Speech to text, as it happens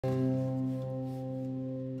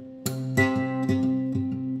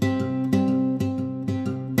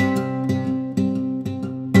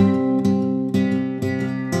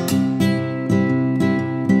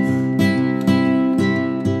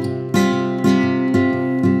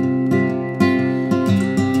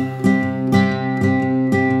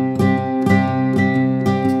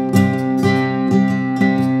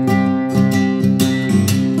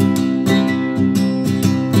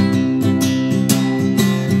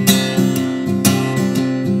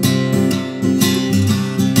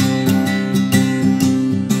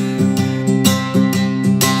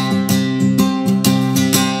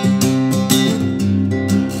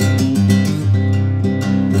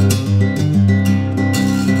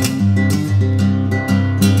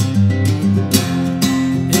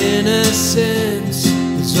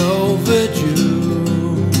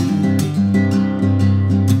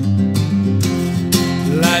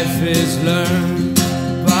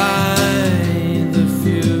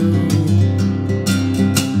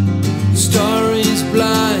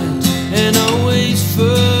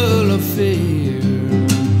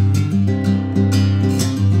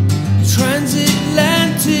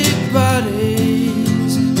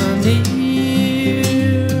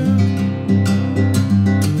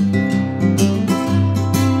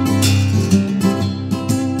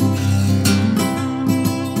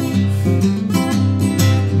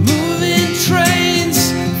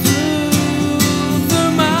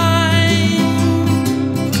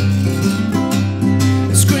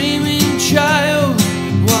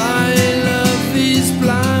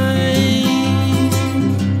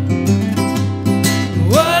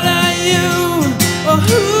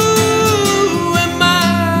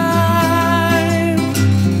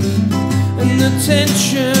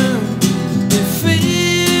tension, it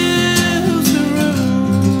fills the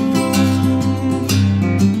room.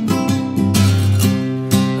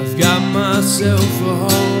 I've got myself a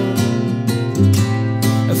home,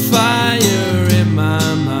 a fire in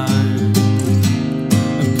my mind.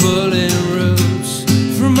 I'm pulling roots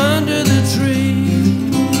from under the tree.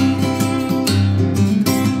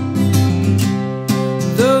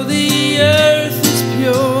 Though the earth is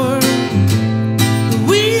pure,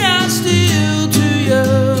 we are still too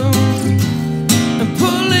young. I'm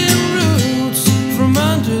pulling roots from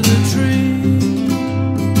under the tree.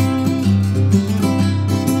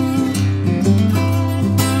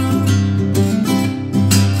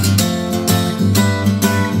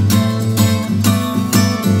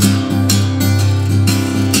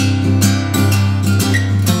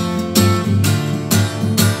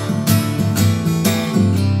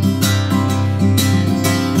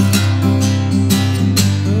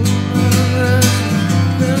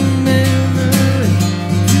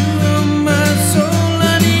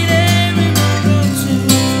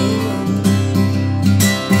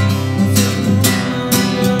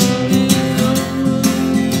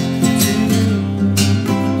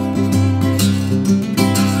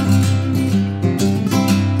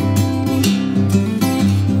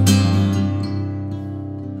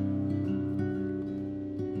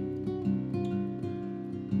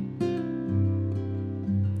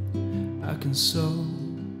 I can sow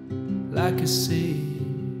like a seed,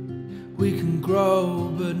 we can grow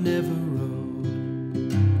but never roll.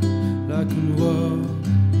 I can walk,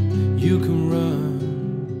 you can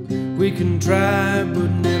run, we can try but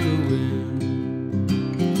never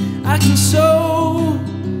win. I can sow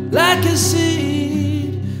like a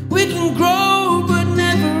seed, we can grow but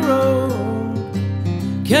never roll.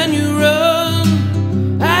 Can you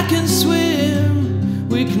run? I can swim,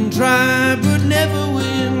 we can try but never win.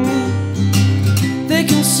 They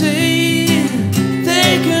can see,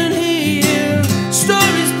 they can hear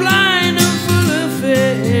stories blind and full of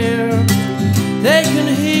fear. They can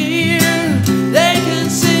hear, they can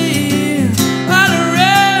see, all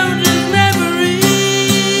around is never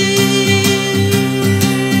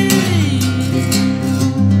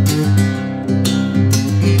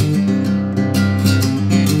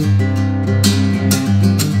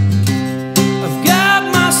I've got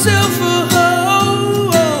myself a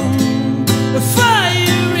home, a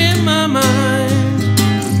fire in my mind.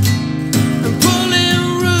 I'm pulling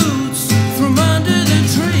roots from under the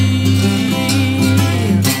tree.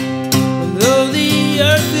 Though the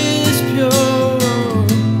earth is pure,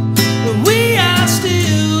 we are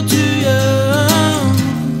still too young.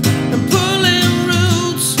 I'm pulling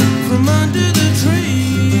roots from under the tree.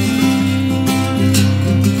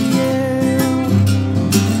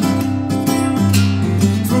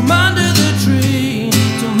 From under the tree,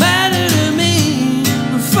 don't matter to me.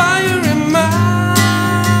 The fire in my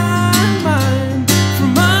mind.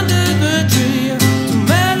 From under the tree, don't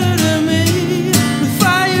matter to me. The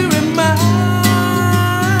fire in my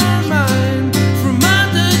mind. From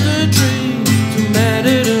under the tree, don't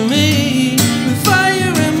matter to me. The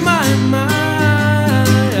fire in my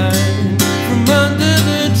mind. From under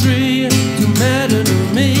the tree, don't matter to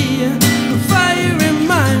me. The fire in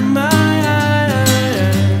my mind.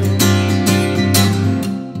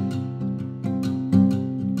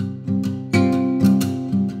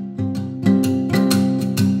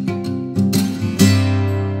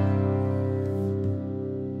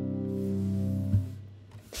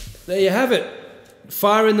 There you have it,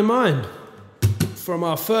 Fire in the Mind, from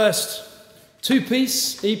our first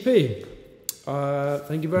two-piece EP.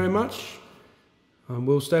 Thank you very much. I'm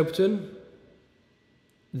Will Stapleton.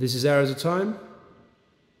 This is Hours of Time.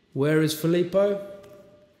 Where is Filippo?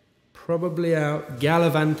 Probably out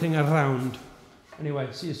gallivanting around. Anyway,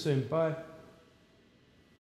 see you soon. Bye.